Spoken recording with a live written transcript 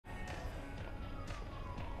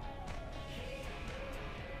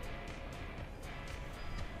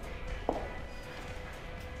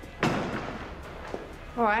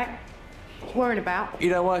All right. What's worrying about?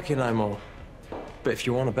 You don't work here no more. But if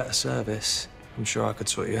you want a better service, I'm sure I could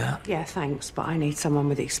sort you out. Yeah, thanks, but I need someone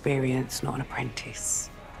with experience, not an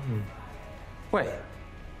apprentice. Wait,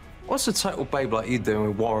 what's a total babe like you doing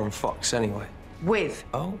with Warren Fox anyway? With?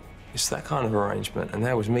 Oh, it's that kind of arrangement, and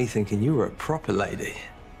there was me thinking you were a proper lady.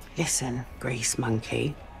 Listen, grease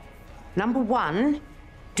monkey. Number one,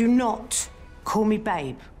 do not call me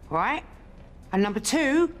babe, all right? And number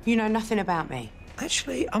two, you know nothing about me.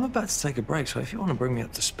 Actually, I'm about to take a break, so if you want to bring me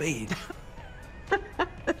up to speed...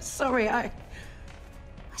 Sorry, I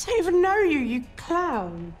don't even know you, you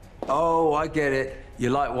clown. Oh, I get it.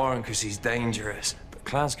 You like Warren because he's dangerous. But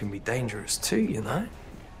clowns can be dangerous too, you know?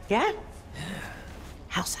 Yeah? Yeah.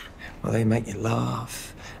 How's that? Well, they make you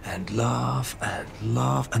laugh and laugh and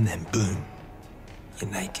laugh, and then boom,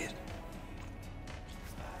 you're naked.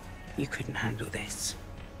 You couldn't handle this.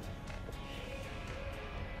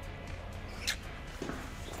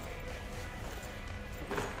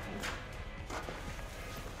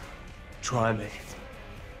 Try me.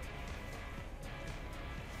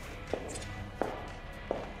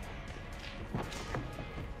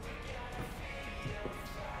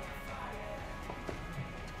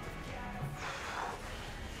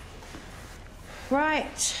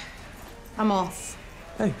 Right. I'm off.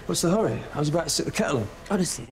 Hey, what's the hurry? I was about to sit the kettle on. Honestly,